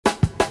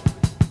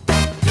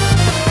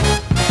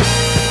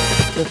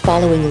The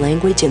following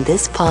language in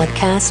this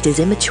podcast is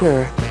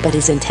immature, but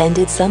is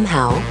intended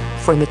somehow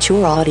for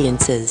mature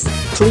audiences.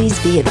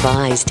 Please be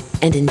advised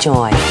and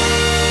enjoy.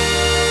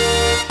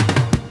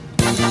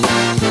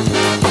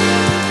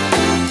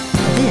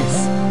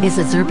 This is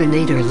a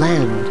Zerbinator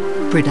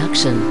Land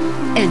production.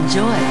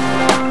 Enjoy.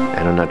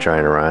 And I'm not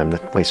trying to rhyme.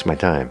 That wastes my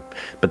time.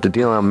 But the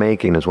deal I'm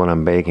making is what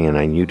I'm baking,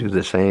 and you do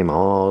the same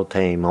all the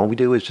time. All we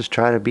do is just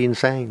try to be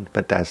insane.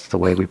 But that's the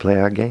way we play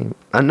our game.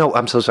 No,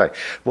 I'm so sorry.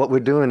 What we're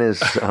doing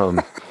is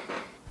we're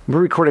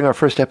recording our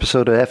first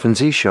episode of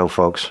F&Z Show,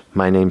 folks.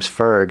 My name's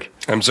Ferg.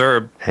 I'm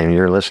Zerb. And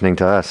you're listening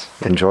to us.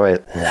 Enjoy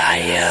it.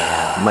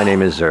 Liar. My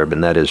name is Zerb,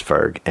 and that is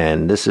Ferg.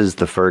 And this is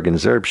the Ferg and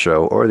Zerb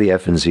Show, or the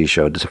F&Z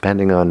Show,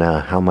 depending on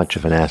how much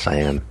of an ass I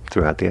am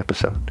throughout the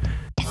episode.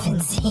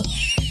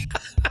 F&Z.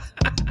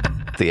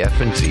 The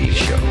F&Z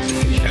Show.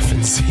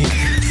 F&Z.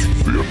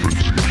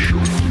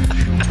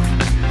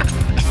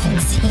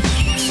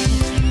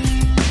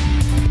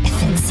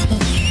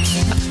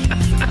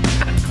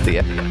 The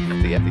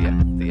F&Z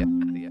Show.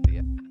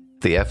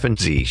 The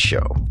F&Z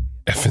Show.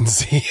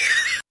 F&Z.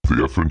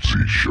 The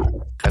F&Z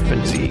Show.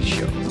 F&Z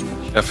Show.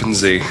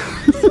 F&Z.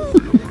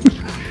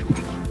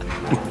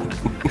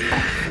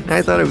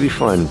 I thought it would be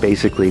fun.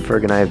 Basically,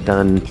 Ferg and I have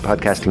done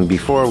podcasting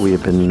before. We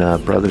have been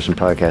brothers in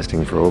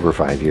podcasting for over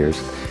 5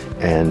 years.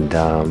 And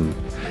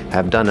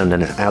have done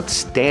an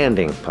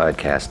outstanding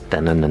podcast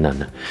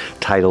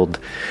titled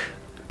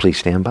Please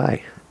Stand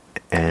By.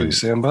 And Please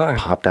stand by.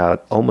 Popped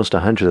out almost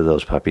 100 of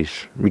those puppies.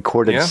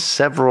 Recorded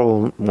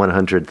several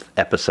 100th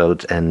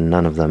episodes, and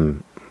none of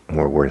them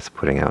were worth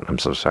putting out. I'm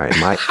so sorry.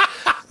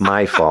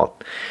 My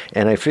fault.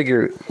 And I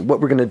figure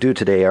what we're going to do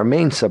today, our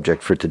main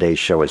subject for today's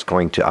show is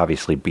going to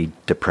obviously be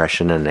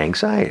depression and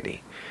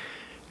anxiety.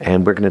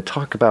 And we're going to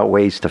talk about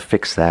ways to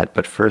fix that.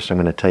 But first, I'm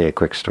going to tell you a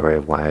quick story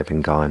of why I've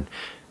been gone.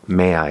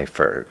 May I,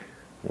 Ferg?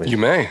 You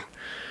may.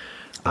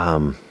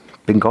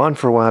 Been gone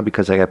for a while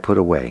because I got put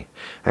away.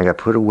 I got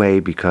put away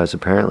because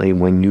apparently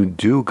when you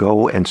do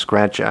go and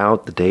scratch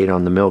out the date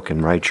on the milk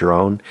and write your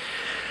own,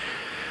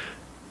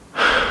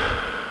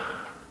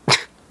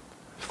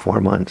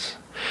 4 months.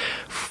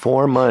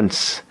 4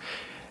 months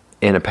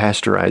in a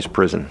pasteurized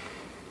prison.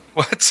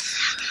 What?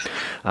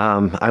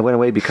 I went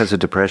away because of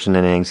depression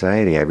and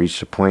anxiety. I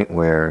reached a point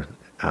where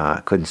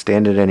I couldn't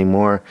stand it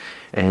anymore.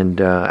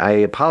 And I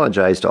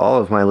apologize to all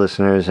of my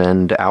listeners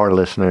and our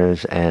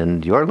listeners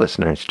and your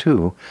listeners,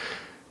 too,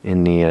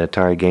 in the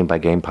Atari Game by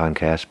Game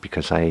podcast,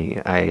 because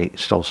I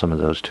stole some of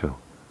those, too.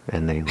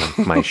 And they love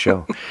my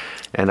show.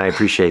 And I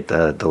appreciate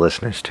the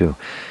listeners, too.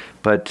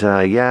 But,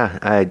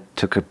 I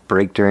took a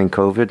break during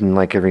COVID, and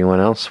like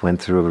everyone else,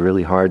 went through a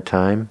really hard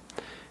time.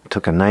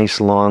 Took a nice,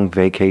 long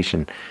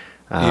vacation.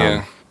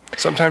 Yeah.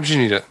 Sometimes you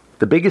need it.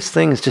 The biggest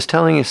thing is just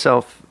telling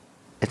yourself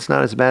it's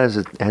not as bad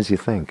as you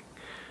think.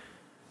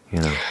 You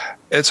know,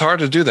 It's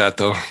hard to do that,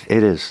 though.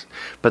 it is.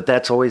 But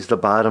that's always the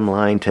bottom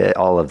line to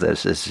all of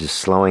this, is just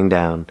slowing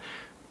down,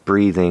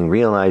 breathing,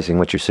 realizing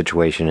what your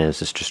situation is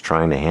just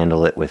trying to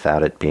handle it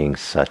without it being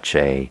such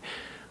a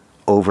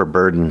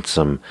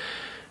overburdensome,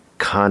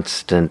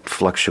 constant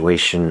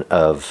fluctuation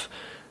of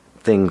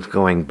things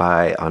going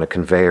by on a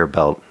conveyor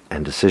belt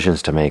and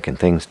decisions to make and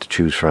things to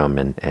choose from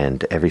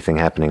and everything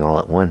happening all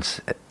at once.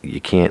 You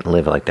can't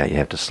live like that. You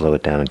have to slow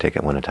it down and take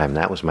it one at a time.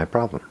 That was my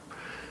problem.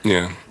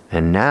 Yeah.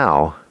 And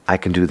now I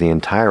can do the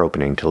entire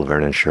opening to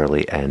Laverne and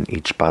Shirley, and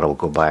each bottle will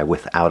go by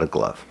without a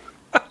glove.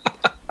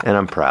 And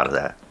I'm proud of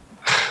that.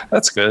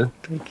 That's good.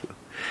 Thank you.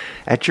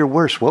 At your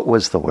worst, what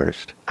was the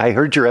worst? I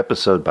heard your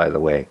episode, by the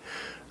way,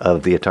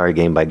 of the Atari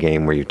Game by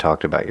Game where you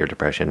talked about your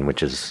depression,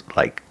 which is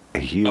like a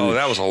huge... Oh,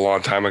 that was a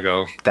long time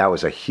ago. That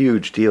was a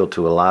huge deal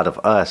to a lot of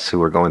us who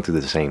were going through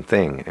the same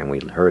thing, and we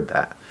heard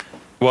that.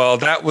 Well,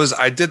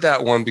 I did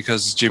that one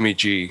because Jimmy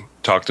G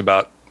talked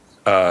about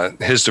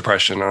his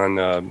depression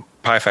on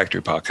Pie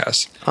Factory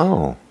podcast.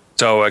 Oh.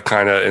 So it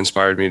kind of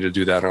inspired me to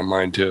do that on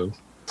mine, too.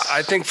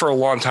 I think for a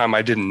long time,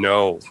 I didn't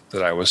know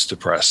that I was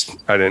depressed.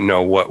 I didn't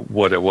know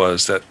what it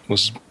was that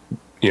was,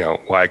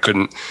 why I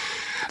couldn't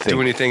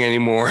do anything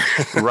anymore.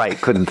 Right.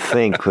 Couldn't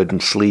think,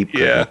 couldn't sleep.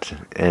 Yeah.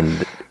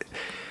 And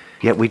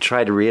yet we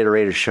tried to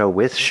reiterate a show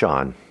with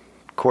Sean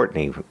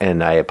Courtney,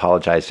 and I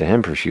apologize to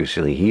him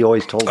profusely. He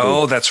always told me...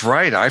 Oh, that's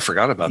right. I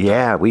forgot about that.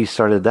 Yeah, we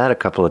started that a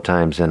couple of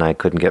times, and I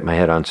couldn't get my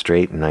head on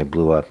straight, and I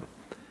blew up.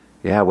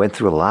 Yeah, I went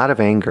through a lot of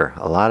anger.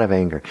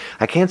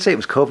 I can't say it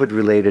was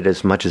COVID-related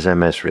as much as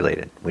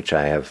MS-related, which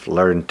I have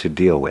learned to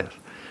deal with.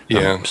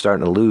 Yeah. I'm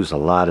starting to lose a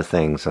lot of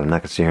things. I'm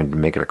not going to sit here and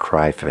make it a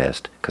cry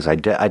fest, because I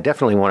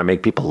definitely want to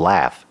make people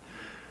laugh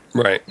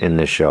Right. in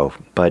this show.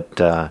 But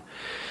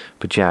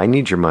yeah, I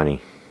need your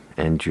money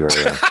and your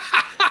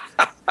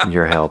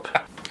your help.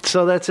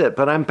 So that's it.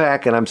 But I'm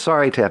back, and I'm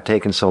sorry to have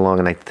taken so long,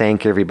 and I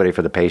thank everybody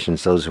for the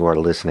patience, those who are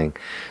listening.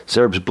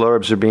 Zerb's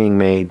blurbs are being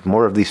made.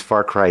 More of these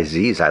Far Cry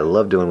Zs I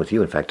love doing with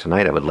you. In fact,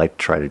 tonight I would like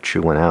to try to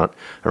chew one out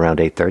around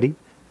 8:30.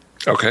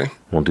 Okay.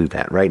 We'll do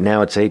that. Right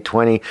now it's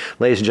 8:20.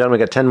 Ladies and gentlemen,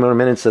 we got 10 more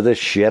minutes of this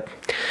shit.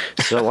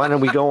 So why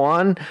don't we go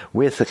on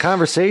with a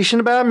conversation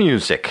about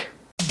music?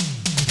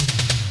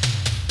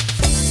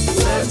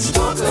 I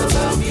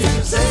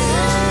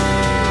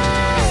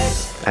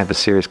have a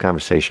serious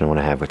conversation I want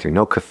to have with you.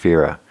 No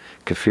Kafira.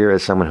 Kafira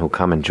is someone who'll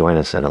come and join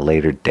us at a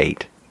later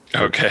date.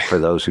 Okay. For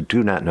those who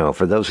do not know.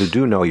 For those who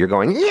do know, you're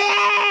going,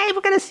 yay,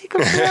 we're going to see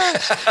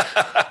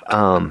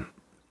Kafira.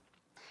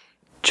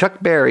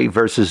 Chuck Berry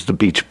versus the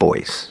Beach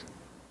Boys.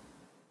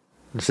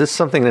 Is this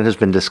something that has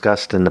been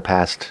discussed in the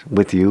past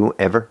with you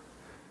ever?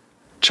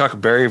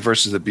 Chuck Berry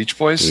versus the Beach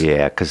Boys?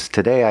 Yeah, because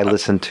today I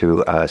listened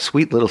to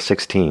Sweet Little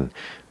 16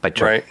 by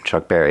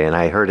Chuck Berry, and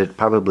I heard it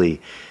probably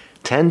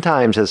 10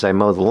 times as I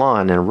mow the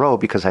lawn in a row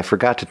because I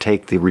forgot to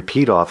take the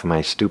repeat off of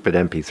my stupid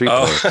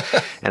MP3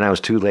 player, and I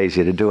was too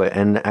lazy to do it.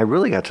 And I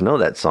really got to know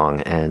that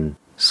song, and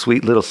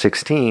Sweet Little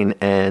 16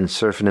 and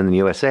Surfing in the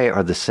USA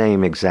are the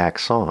same exact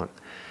song.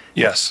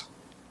 Yes.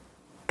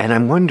 And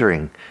I'm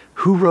wondering,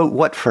 who wrote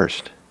what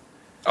first?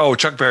 Oh,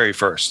 Chuck Berry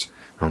first.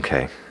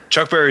 Okay.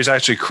 Chuck Berry is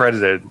actually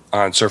credited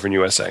on Surfing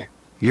USA.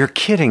 You're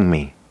kidding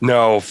me.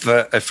 No,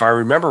 if I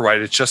remember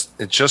right, it's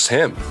just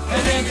him.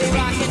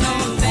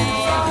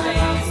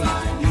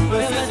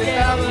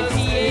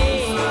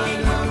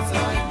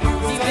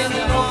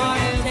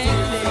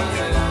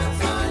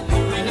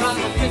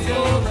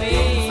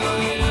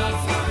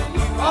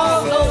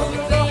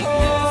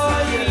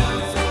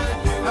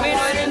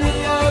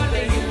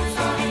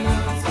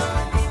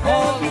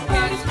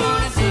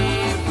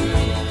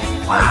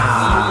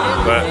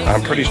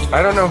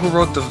 I don't know who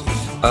wrote the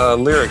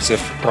lyrics.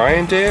 If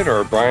Brian did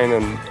or Brian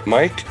and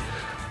Mike.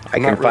 I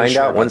can find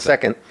out. 1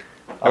 second.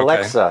 Okay.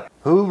 Alexa,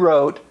 who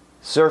wrote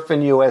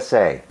Surfin'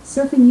 USA?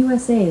 Surfin'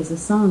 USA is a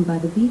song by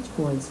the Beach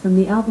Boys from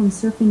the album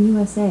Surfin'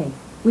 USA,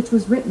 which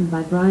was written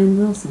by Brian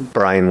Wilson.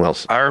 Brian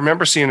Wilson. I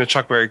remember seeing a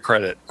Chuck Berry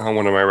credit on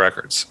one of my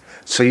records.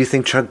 So you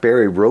think Chuck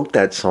Berry wrote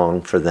that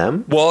song for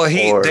them? Well,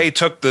 they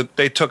took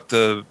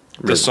the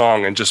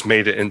song and just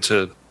made it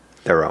into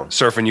their own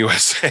Surfing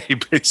USA,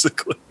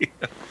 basically.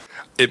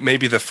 It may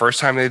be the first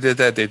time they did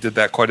that. They did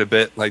that quite a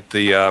bit. Like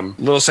the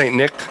Little Saint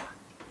Nick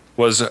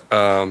was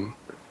the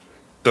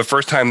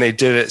first time they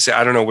did it. See,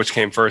 I don't know which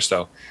came first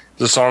though.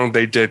 The song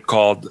they did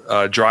called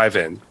Drive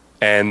In,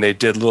 and they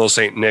did Little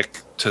Saint Nick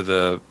to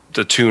the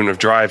tune of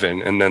Drive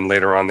In, and then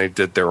later on they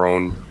did their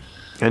own.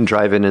 And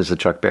Drive In is a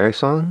Chuck Berry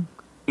song?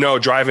 No,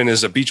 Drive In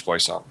is a Beach Boy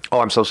song. Oh,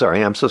 I'm so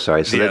sorry.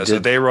 So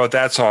they wrote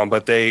that song,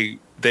 but they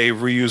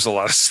reuse a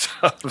lot of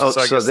stuff. Oh,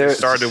 so I guess they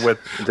started with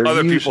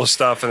other people's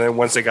stuff, and then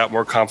once they got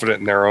more confident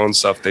in their own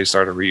stuff, they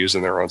started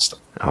reusing their own stuff.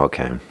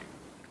 Okay.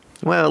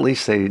 Well, at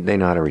least they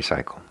know how to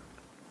recycle.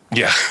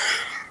 Yeah.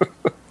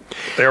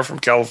 They're from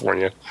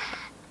California.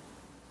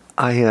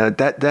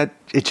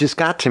 It just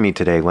got to me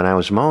today when I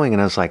was mowing,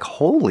 and I was like,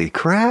 holy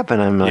crap.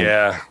 And I'm like,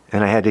 yeah.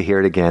 And I had to hear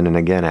it again and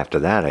again after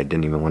that. I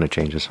didn't even want to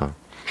change the song.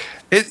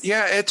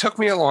 It took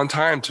me a long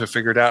time to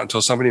figure it out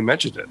until somebody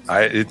mentioned it.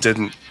 It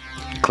didn't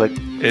click.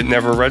 It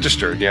never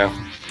registered. Yeah.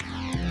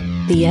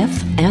 The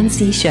F and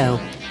C Show.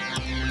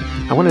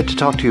 I wanted to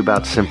talk to you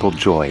about Simple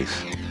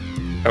Joys.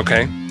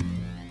 Okay.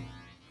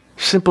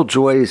 Simple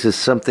Joys is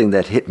something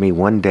that hit me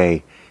one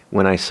day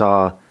when I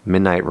saw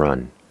Midnight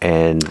Run,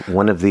 and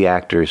one of the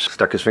actors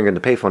stuck his finger in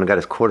the payphone and got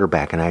his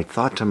quarterback, and I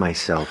thought to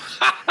myself,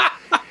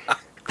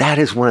 that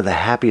is one of the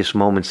happiest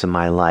moments in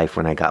my life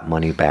when I got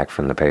money back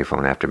from the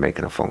payphone after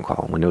making a phone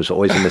call, when there was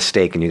always a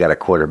mistake and you got a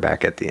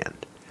quarterback at the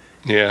end.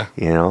 Yeah.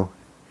 You know?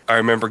 I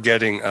remember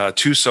getting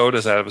 2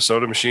 sodas out of a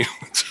soda machine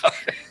one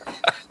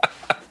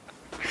time.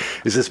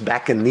 Is this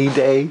back in the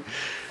day?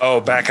 Oh,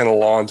 back in a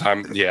long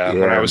time. Yeah,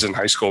 when I was in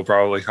high school,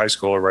 probably high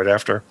school or right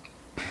after.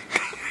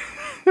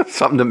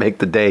 Something to make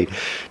the day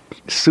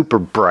super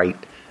bright.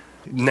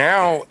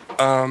 Now,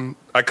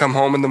 I come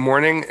home in the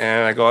morning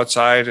and I go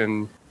outside,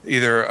 and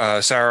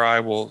either Sarah or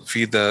I will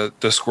feed the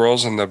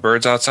squirrels and the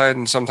birds outside,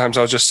 and sometimes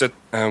I'll just sit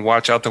and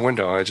watch out the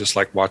window. I just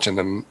like watching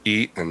them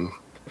eat. And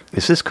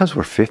is this because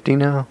we're 50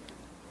 now?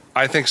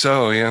 I think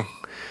so, yeah.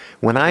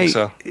 When I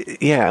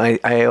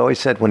always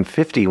said when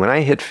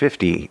I hit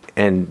 50,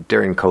 and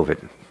during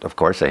COVID, of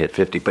course I hit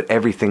 50, but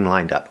everything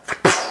lined up.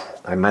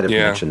 I might have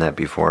mentioned that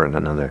before in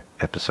another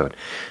episode.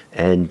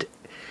 And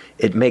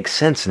it makes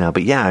sense now.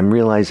 But yeah, I'm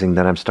realizing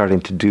that I'm starting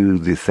to do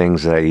the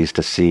things that I used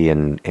to see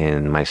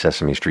in my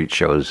Sesame Street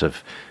shows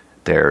of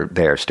they're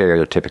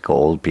stereotypical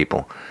old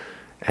people.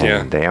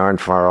 And they aren't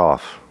far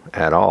off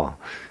at all.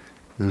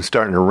 I'm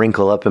starting to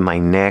wrinkle up in my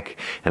neck,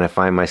 and I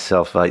find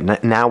myself like,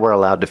 now we're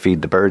allowed to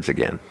feed the birds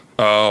again.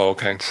 Oh,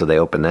 okay. So they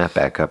open that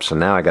back up. So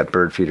now I got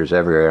bird feeders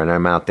everywhere, and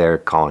I'm out there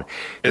calling.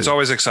 It's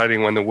always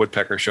exciting when the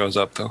woodpecker shows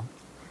up, though,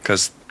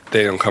 because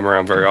they don't come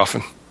around very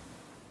often.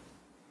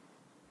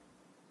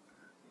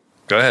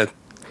 Go ahead.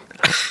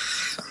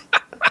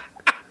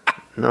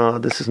 No,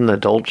 this is an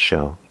adult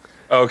show.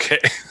 Okay.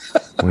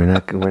 We're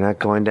not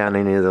going down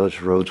any of those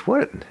roads.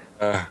 What?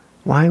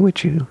 Why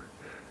would you?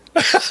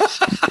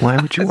 Why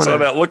would you want to? I saw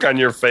that look on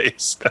your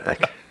face.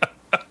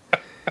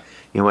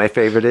 You know, my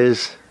favorite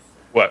is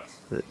what?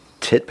 The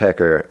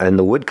titpecker, and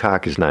the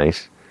woodcock is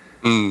nice.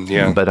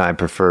 Yeah, but I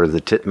prefer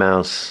the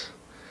titmouse.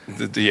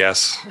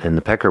 Yes, and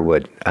the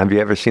peckerwood. Have you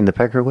ever seen the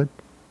peckerwood?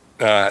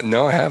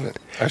 No, I haven't.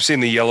 I've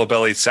seen the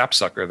yellow-bellied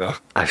sapsucker, though.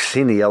 I've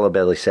seen the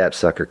yellow-bellied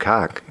sapsucker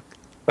cock.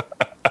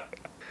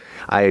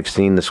 I've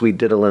seen the Sweet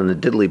Diddle and the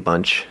Diddley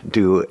Bunch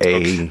do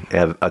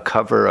a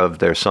cover of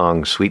their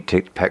song "Sweet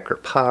Tit Pecker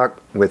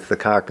Pock" with the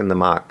cock and the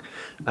mock.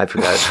 I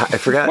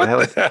forgot what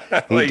how the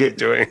hell are you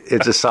doing?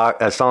 It's a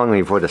song where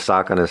he put a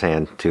sock on his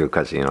hand too,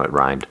 because it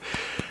rhymed,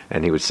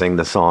 and he would sing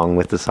the song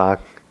with the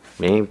sock.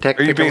 Are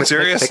you being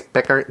serious?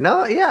 Pecker.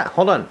 No, yeah.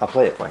 Hold on, I'll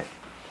play it for you.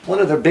 One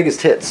of their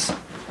biggest hits.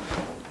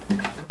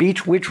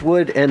 Beach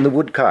Witchwood and the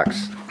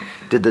Woodcocks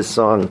did this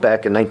song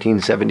back in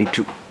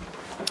 1972.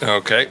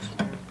 Okay.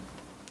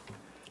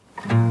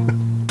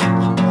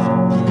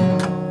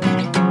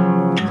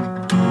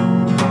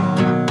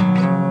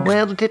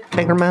 Well, the tit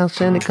pecker mouse,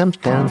 and it comes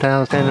down to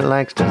house, and it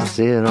likes to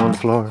sit on the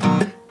floor.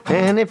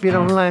 And if you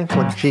don't like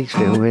what she's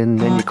doing,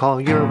 then you call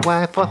your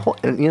wife a whore.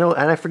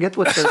 And I forget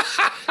what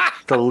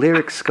the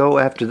lyrics go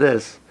after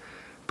this,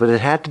 but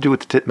it had to do with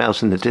the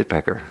titmouse and the tit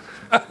pecker.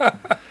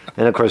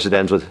 And of course it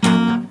ends with,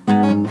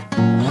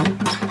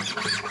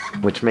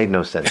 which made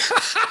no sense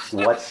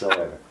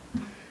whatsoever.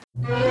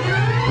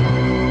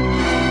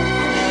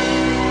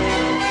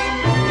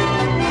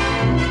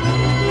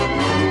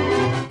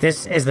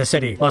 This is the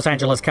city, Los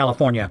Angeles,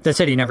 California. The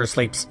city never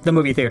sleeps. The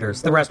movie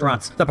theaters, the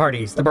restaurants, the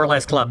parties, the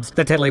burlesque clubs,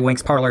 the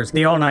tiddlywinks parlors,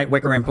 the all-night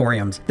wicker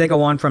emporiums. They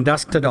go on from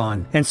dusk to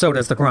dawn, and so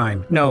does the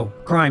crime. No,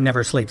 crime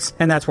never sleeps,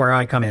 and that's where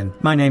I come in.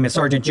 My name is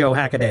Sergeant Joe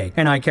Hackaday,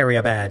 and I carry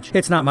a badge.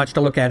 It's not much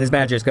to look at as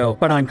badges go,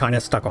 but I'm kind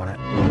of stuck on it.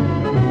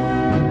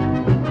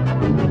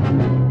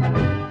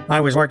 I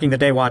was working the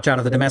day watch out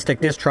of the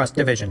Domestic Distrust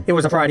Division. It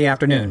was a Friday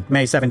afternoon,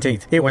 May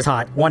 17th. It was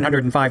hot,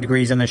 105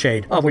 degrees in the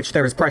shade, of which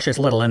there is precious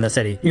little in the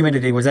city.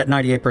 Humidity was at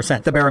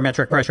 98%. The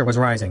barometric pressure was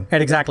rising.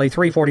 At exactly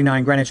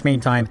 3:49 Greenwich Mean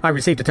Time, I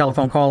received a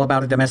telephone call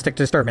about a domestic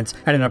disturbance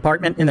at an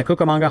apartment in the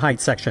Cucamonga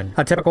Heights section,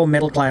 a typical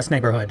middle-class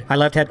neighborhood. I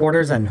left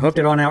headquarters and hoofed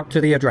it on out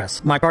to the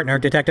address. My partner,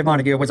 Detective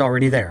Montague, was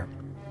already there.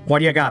 What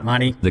do you got,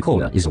 Monty? The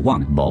caller is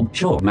one Bob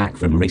Shormack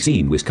from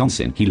Racine,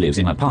 Wisconsin. He lives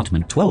in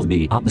apartment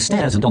 12B up the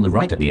stairs and on the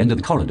right at the end of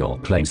the corridor.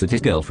 Claims that his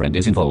girlfriend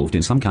is involved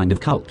in some kind of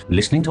cult,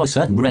 listening to a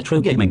certain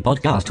retro gaming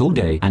podcast all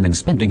day and then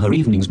spending her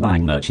evenings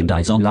buying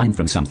merchandise online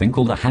from something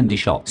called a handy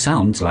shop.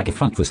 Sounds like a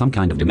front for some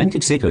kind of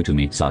demented sicko to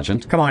me,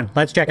 Sergeant. Come on,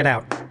 let's check it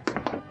out.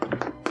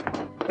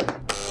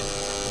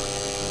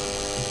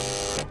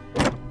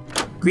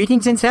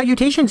 Greetings and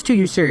salutations to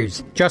you,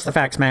 sirs. Just the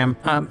facts, ma'am.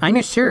 I'm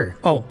a sir.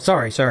 Oh,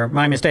 sorry, sir.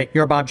 My mistake.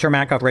 You're Bob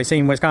Shermack of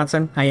Racine,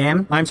 Wisconsin? I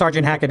am. I'm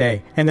Sergeant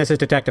Hackaday, and this is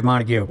Detective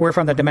Montague. We're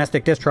from the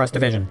Domestic Distrust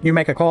Division. You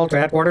make a call to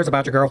headquarters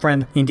about your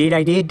girlfriend? Indeed,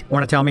 I did.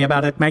 Want to tell me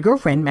about it? My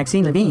girlfriend,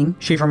 Maxine Levine.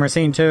 She from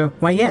Racine, too?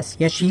 Why, yes.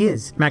 Yes, she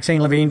is.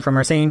 Maxine Levine from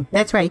Racine?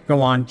 That's right.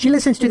 Go on. She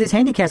listens to this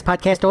Handycast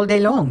podcast all day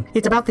long.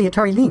 It's about the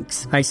Atari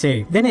Lynx. I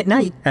see. Then at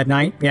night? At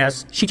night,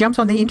 yes. She jumps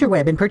on the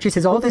interweb and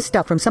purchases all this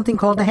stuff from something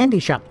called the Handy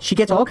Shop. She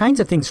gets all kinds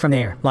of things from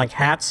there, like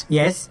hats.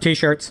 Yes.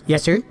 T-shirts.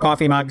 Yes, sir.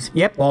 Coffee mugs.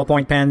 Yep.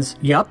 Ballpoint pens.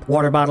 Yup.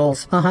 Water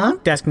bottles. Uh-huh.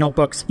 Desk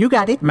notebooks. You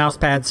got it. Mouse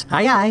pads.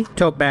 Aye, aye.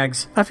 Tote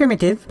bags.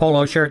 Affirmative.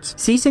 Polo shirts.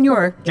 Si,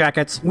 senor.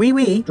 Jackets. Wee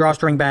wee.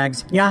 Drawstring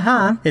bags.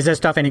 Yaha. Is this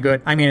stuff any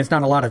good? I mean, it's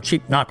not a lot of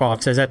cheap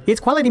knockoffs, is it?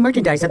 It's quality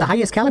merchandise of the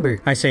highest caliber.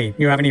 I see.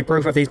 You have any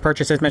proof of these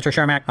purchases, Mr.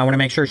 Shermack? I want to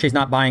make sure she's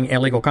not buying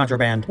illegal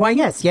contraband. Why,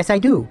 yes. Yes, I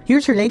do.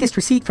 Here's her latest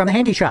receipt from the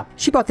Handy Shop.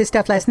 She bought this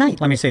stuff last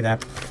night. Let me see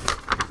that.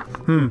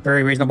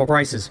 Very reasonable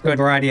prices. Good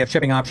variety of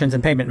shipping options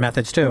and payment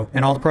methods, too.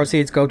 And all the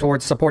proceeds go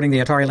towards supporting the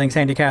Atari Lynx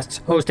Handycast's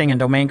hosting and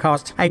domain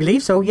costs? I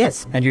believe so,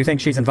 yes. And you think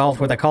she's involved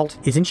with a cult?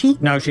 Isn't she?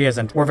 No, she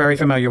isn't. We're very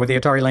familiar with the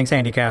Atari Lynx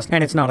Handycast,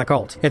 and it's not a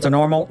cult. It's a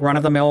normal,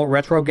 run-of-the-mill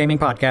retro gaming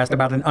podcast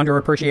about an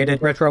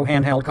underappreciated retro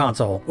handheld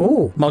console.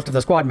 Ooh. Most of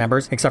the squad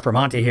members, except for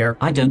Monty here.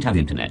 I don't have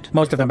internet.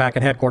 Most of them back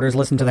at headquarters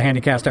listen to the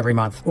Handycast every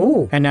month.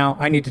 Ooh. And now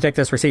I need to take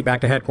this receipt back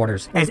to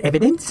headquarters. As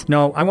evidence?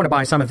 No, I want to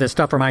buy some of this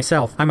stuff for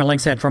myself. I'm a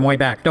Lynx head from way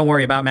back. Don't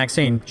worry about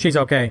Maxine. She's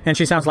okay. And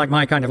she sounds like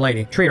my kind of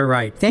lady. Treat her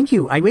right. Thank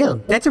you, I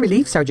will. That's a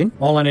relief, Sergeant.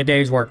 All in a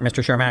day's work,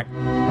 Mr. Shermack.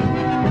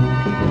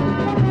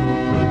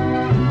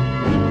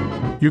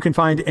 You can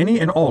find any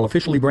and all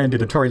officially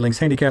branded Atari Lynx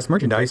Handycast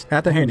merchandise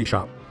at the Handy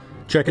Shop.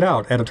 Check it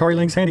out at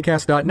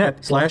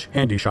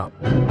AtariLynxHandycast.net/handyshop.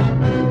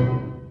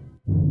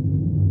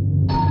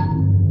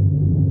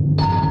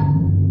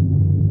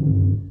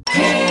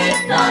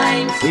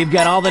 We've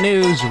got all the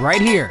news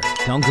right here.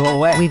 Don't go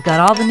away. We've got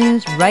all the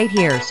news right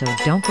here, so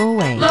don't go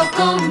away.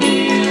 Local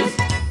news.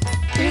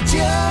 It's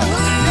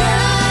Yahoo!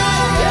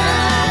 Yeah,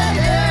 yeah,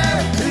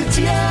 yeah. It's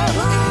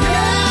Yahoo!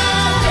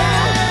 Yeah,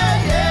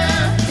 yeah,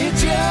 yeah.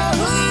 It's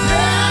Yahoo!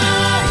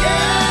 Yeah,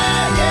 yeah,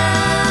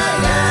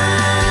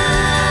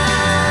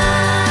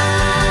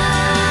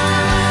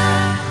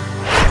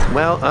 yeah.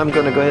 Well, I'm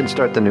going to go ahead and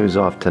start the news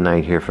off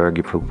tonight here,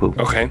 Fergie Poo Poo.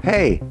 Okay.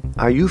 Hey,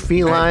 are you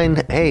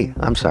feline? Hey,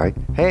 I'm sorry.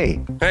 Hey.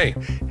 Hey.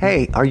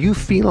 Hey, are you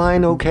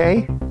feline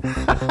okay?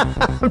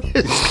 I'm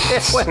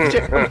just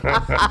kidding.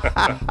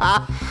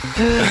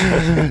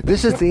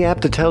 This is the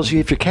app that tells you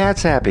if your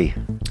cat's happy.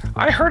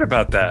 I heard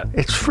about that.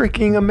 It's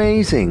freaking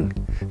amazing.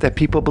 that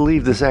people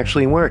believe this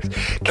actually works.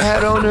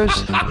 Cat owners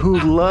who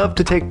love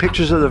to take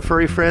pictures of their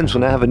furry friends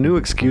will now have a new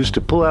excuse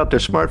to pull out their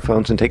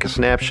smartphones and take a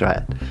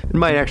snapshot. It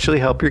might actually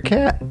help your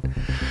cat.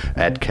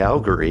 At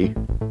Calgary,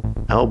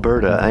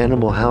 Alberta,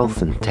 Animal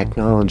Health and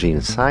Technology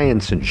and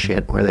Science and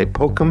shit, where they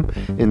poke them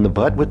in the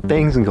butt with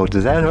things and go,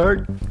 does that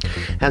hurt?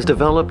 Has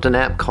developed an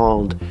app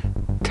called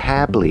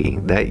Tably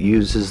that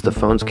uses the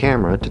phone's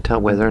camera to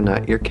tell whether or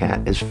not your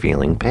cat is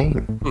feeling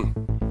pain.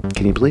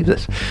 Can you believe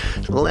this?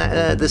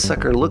 This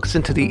sucker looks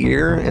into the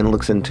ear and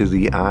looks into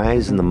the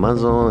eyes and the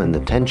muzzle and the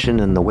tension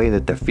and the way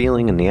that they're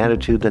feeling and the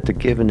attitude that they're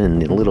giving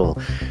and the little,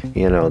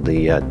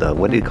 the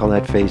what do you call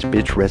that face?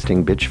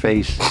 Resting bitch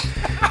face.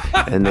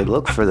 And they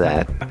look for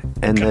that.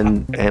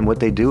 And what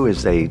they do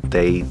is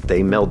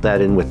they meld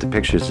that in with the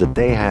pictures that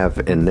they have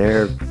in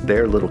their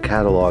little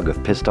catalog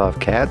of pissed off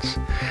cats.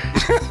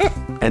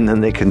 And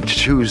then they can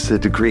choose the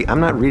degree. I'm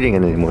not reading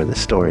it anymore,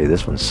 this story.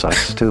 This one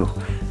sucks too.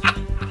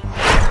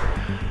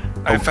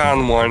 I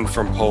found one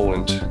from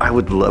Poland. I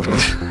would love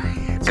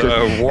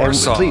to.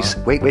 Warsaw. Please,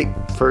 wait.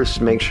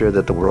 First, make sure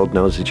that the world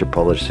knows that you're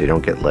Polish so you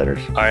don't get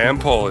letters. I am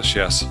Polish,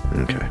 yes.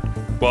 Okay.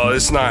 Well,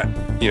 it's not,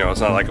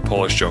 it's not like a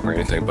Polish joke or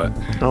anything, but...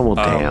 Oh, well,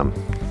 damn.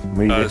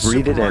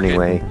 Read it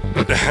anyway.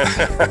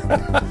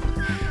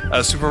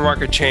 A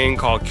supermarket chain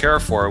called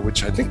Carrefour,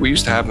 which I think we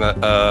used to have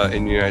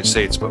in the United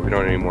States, but we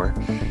don't anymore.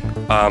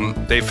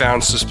 They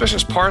found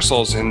suspicious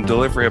parcels in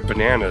delivery of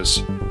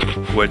bananas,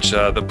 which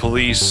the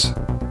police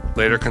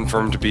later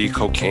confirmed to be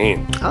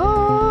cocaine.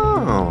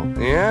 Oh.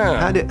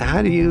 Yeah.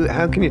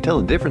 How can you tell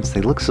the difference?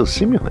 They look so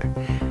similar.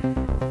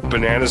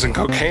 Bananas and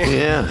cocaine?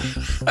 Yeah.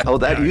 Oh,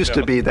 that used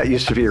to be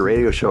a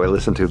radio show I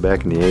listened to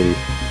back in the 80s.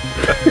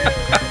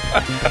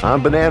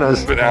 I'm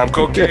bananas. But I'm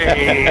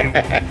cocaine.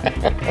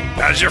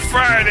 How's your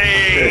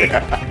Friday?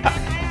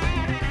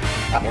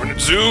 Morning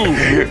zoo.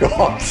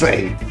 Oh,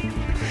 say.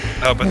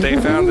 But they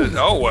found that,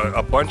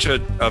 a bunch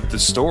of the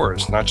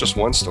stores, not just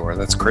one store.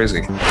 That's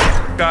crazy.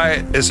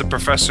 Guy is a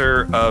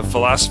professor of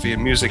philosophy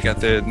and music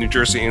at the New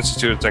Jersey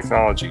Institute of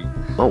Technology.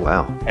 Oh,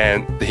 wow.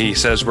 And he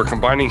says, we're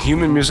combining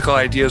human musical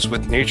ideas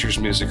with nature's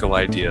musical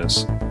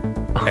ideas.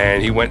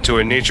 And he went to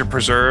a nature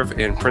preserve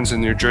in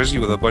Princeton, New Jersey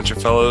with a bunch of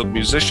fellow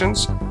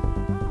musicians.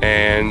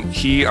 And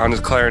he, on his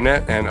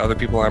clarinet, and other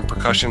people on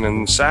percussion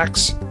and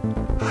sax,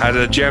 had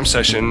a jam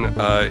session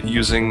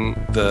using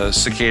the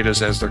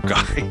cicadas as their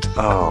guide.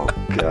 Oh,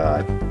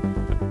 God.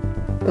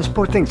 Those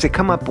poor things, they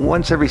come up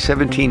once every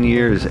 17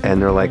 years,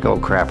 and they're like, oh,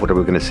 crap, what are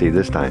we going to see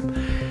this time?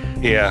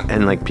 Yeah.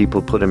 And,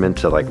 people put them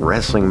into,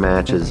 wrestling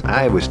matches.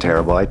 I was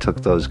terrible. I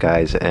took those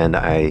guys, and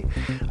I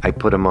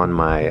put them on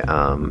my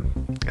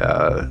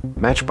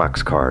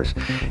Matchbox cars,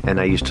 and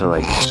I used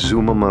to,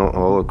 zoom them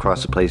all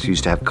across the place. I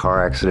used to have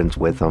car accidents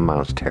with them. I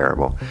was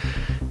terrible.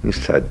 I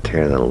used to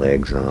tear the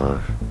legs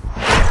off.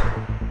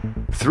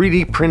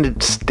 3D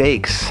printed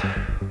steaks.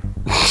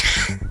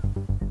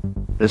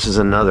 This is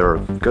another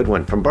good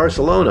one from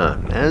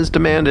Barcelona, as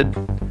demanded.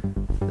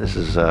 This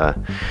is a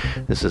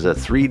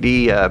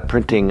 3D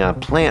printing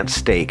plant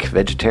steak,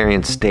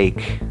 vegetarian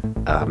steak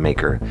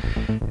maker,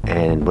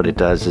 and what it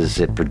does is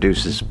it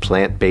produces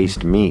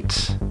plant-based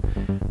meats,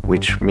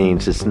 which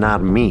means it's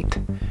not meat.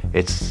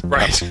 It's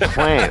right. A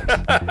plant.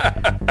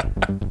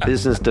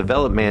 Business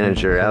development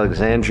manager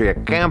Alexandria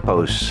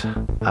Campos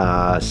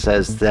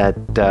says that,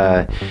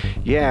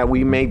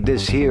 we made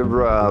this here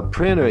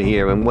printer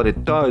here, and what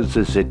it does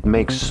is it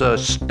makes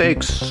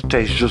steaks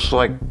taste just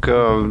like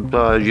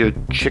your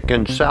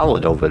chicken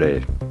salad over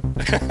there.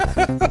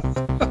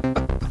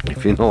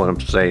 If you know what I'm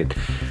saying.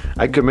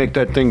 I could make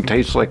that thing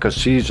taste like a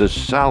Caesar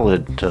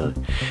salad.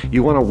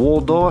 You want a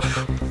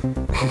Waldorf?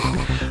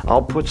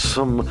 I'll put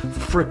some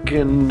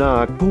frickin'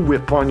 Cool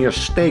Whip on your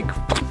steak.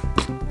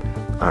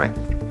 All right.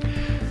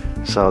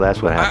 So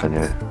that's what happened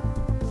here.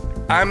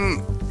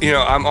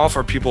 I'm all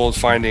for people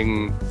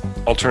finding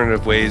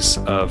alternative ways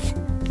of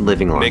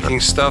living longer,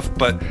 making stuff,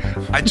 but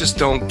I just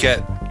don't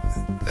get.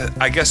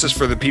 I guess it's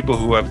for the people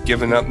who have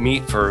given up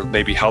meat for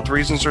maybe health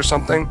reasons or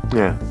something.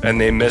 Yeah.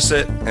 And they miss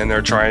it, and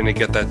they're trying to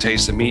get that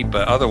taste of meat,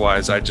 but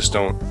otherwise, I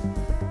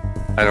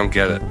don't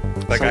get it.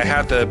 I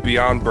had the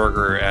Beyond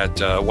Burger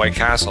at White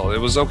Castle. It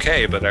was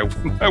okay, but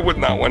I would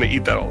not want to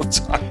eat that all the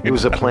time. It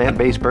was a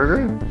plant-based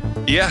burger?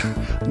 Yeah.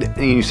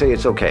 And you say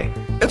it's okay?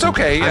 It's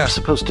okay, yeah. I'm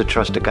supposed to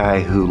trust a guy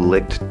who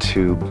licked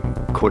 2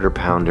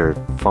 quarter-pounder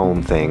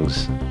foam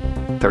things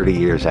 30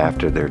 years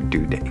after their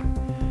due date.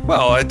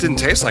 Well, it didn't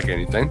taste like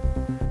anything.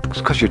 It's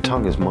because your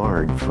tongue is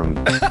marred from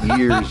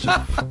years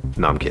of...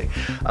 No, I'm kidding.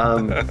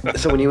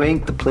 So when you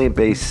ate the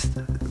plant-based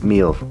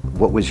meal,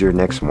 what was your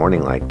next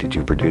morning like? Did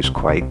you produce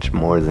quite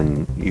more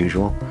than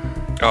usual?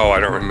 Oh, I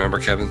don't remember,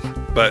 Kevin.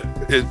 But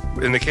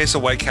in the case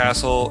of White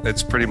Castle,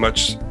 it's pretty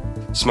much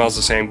smells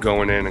the same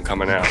going in and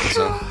coming out.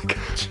 So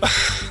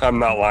I'm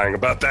not lying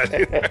about that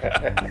either.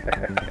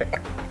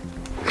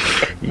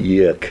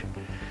 Yuck.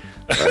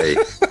 Right.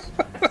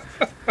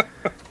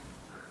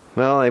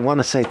 Well, I want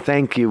to say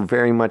thank you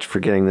very much for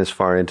getting this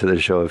far into the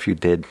show. If you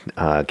did,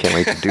 can't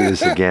wait to do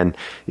this again.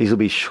 These will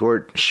be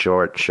short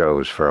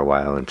shows for a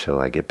while until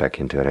I get back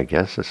into it, I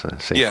guess. That's a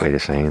safe way to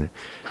saying it.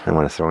 I don't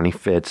want to throw any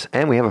fits.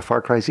 And we have a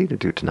Far Cry Z to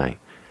do tonight.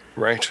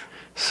 Right.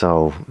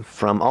 So,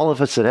 from all of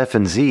us at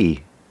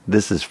F&Z,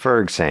 this is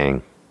Ferg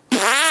saying,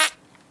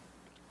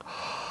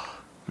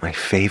 my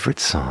favorite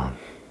song.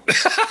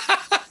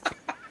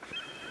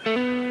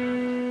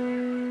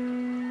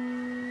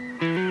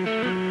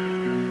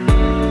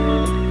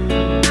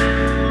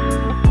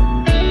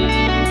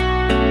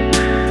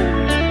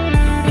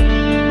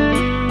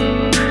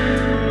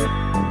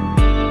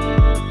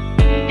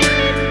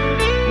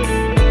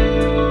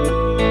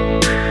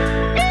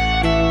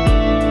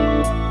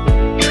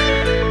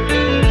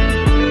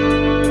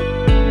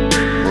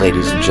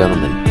 Ladies and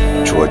gentlemen,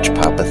 George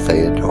Papa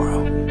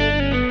Theodoro.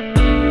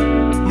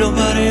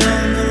 Nobody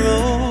on the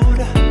road,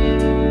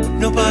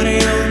 nobody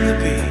on the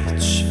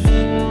beach.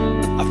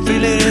 I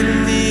feel it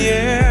in the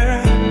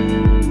air,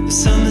 the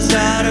sun is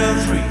out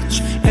of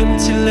reach.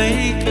 Empty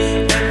lake,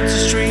 empty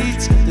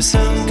streets, the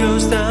sun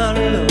goes down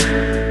low.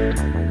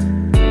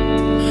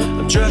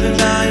 I'm driving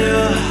by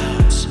your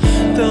house,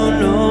 don't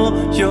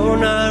know you're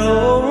not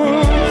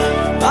home.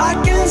 I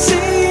can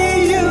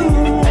see you,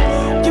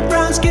 your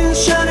brown skin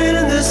shining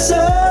in the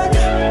sun.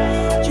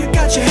 You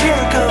got your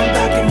hair come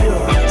back and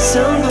your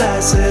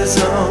sunglasses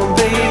on,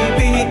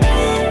 baby.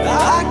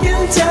 I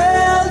can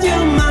tell you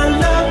my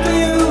love for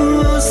you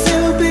will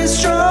still be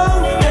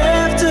strong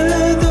after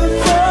the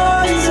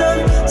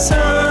poison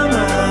summer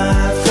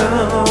I've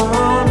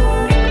gone.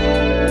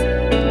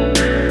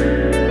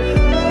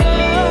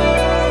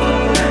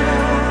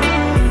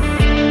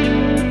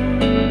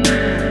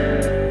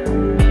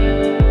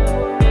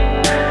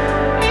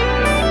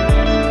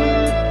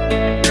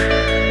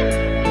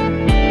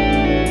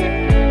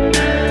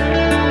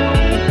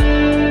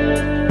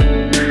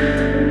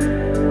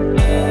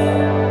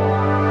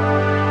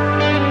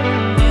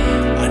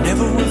 I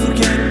never will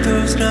forget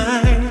those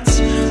nights.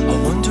 I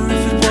wonder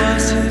if it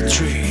was a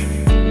dream.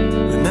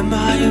 Remember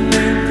how you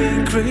made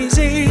me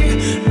crazy?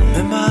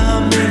 Remember how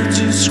I made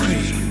you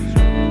scream?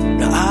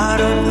 Now I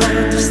don't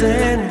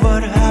understand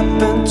what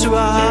happened to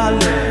our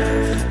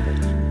love.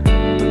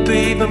 But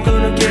babe, I'm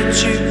gonna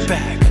get you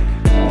back.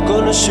 I'm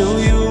gonna show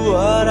you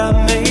what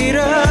I'm made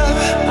of.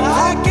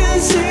 I can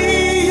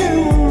see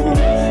you,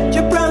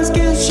 your brown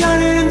skin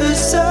shining in the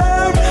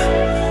sun.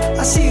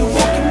 I see you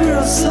walking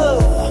real slow,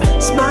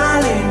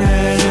 smiling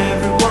at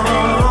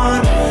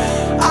everyone.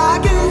 I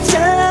can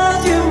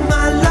tell you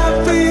my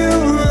love for you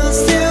will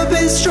still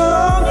be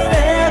strong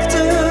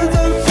after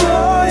the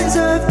boys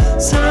of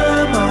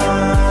summer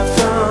are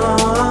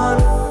gone.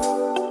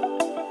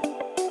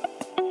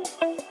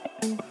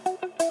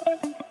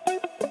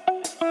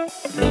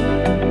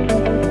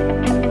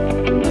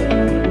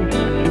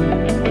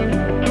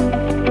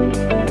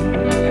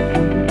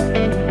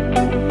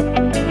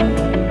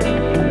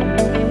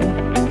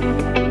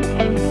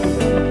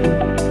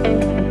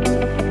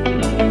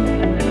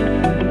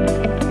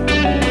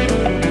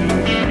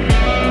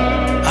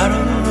 Out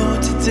on the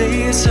road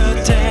today is a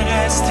dead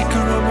hat sticker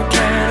on my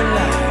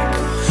Cadillac.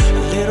 A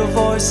little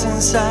voice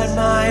inside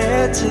my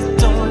head said,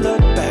 don't look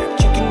back,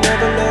 you can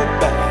never look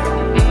back.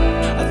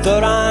 I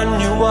thought I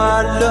knew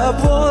what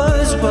love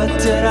was, what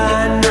did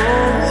I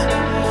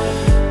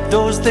know?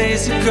 Those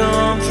days are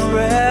gone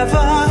forever,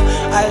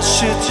 I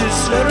should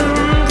just let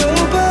them go.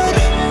 But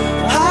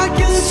I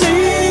can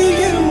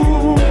see you,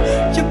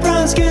 your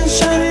brown skin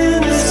shining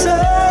in the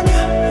sun.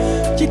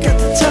 You got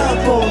the top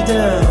pulled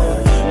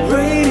down,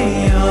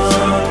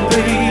 radiant,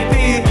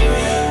 baby.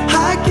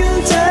 I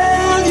can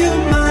tell you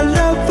my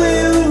love for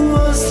you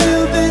will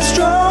still be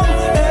strong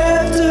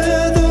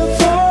after the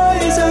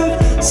boys of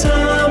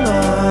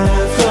summer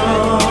have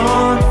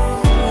gone.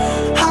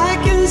 I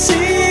can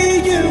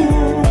see you,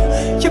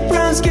 your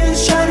brown skin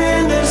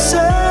shining in the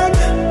sun.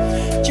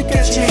 You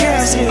got your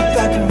hair slicked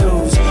back and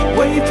those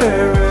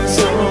wayfarers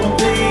on,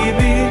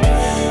 baby.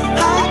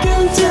 I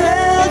can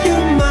tell you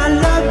my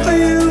love for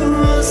you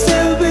will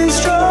still be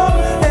strong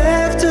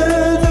after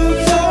the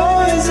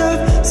boys of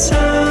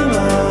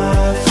summer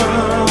have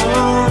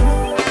gone.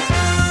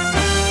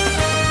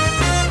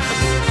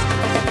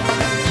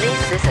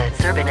 Please visit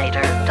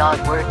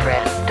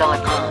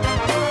Zerbinator.wordpress.com.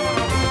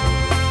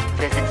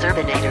 Visit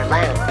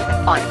Zerbinatorland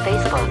on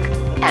Facebook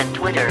and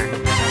Twitter.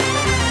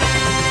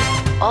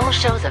 All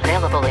shows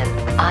available in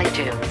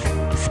iTunes,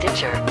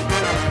 Stitcher,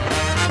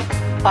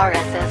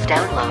 RSS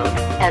download,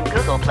 and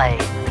Google Play.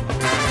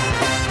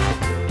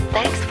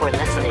 Thanks for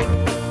listening.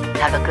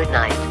 Have a good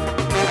night.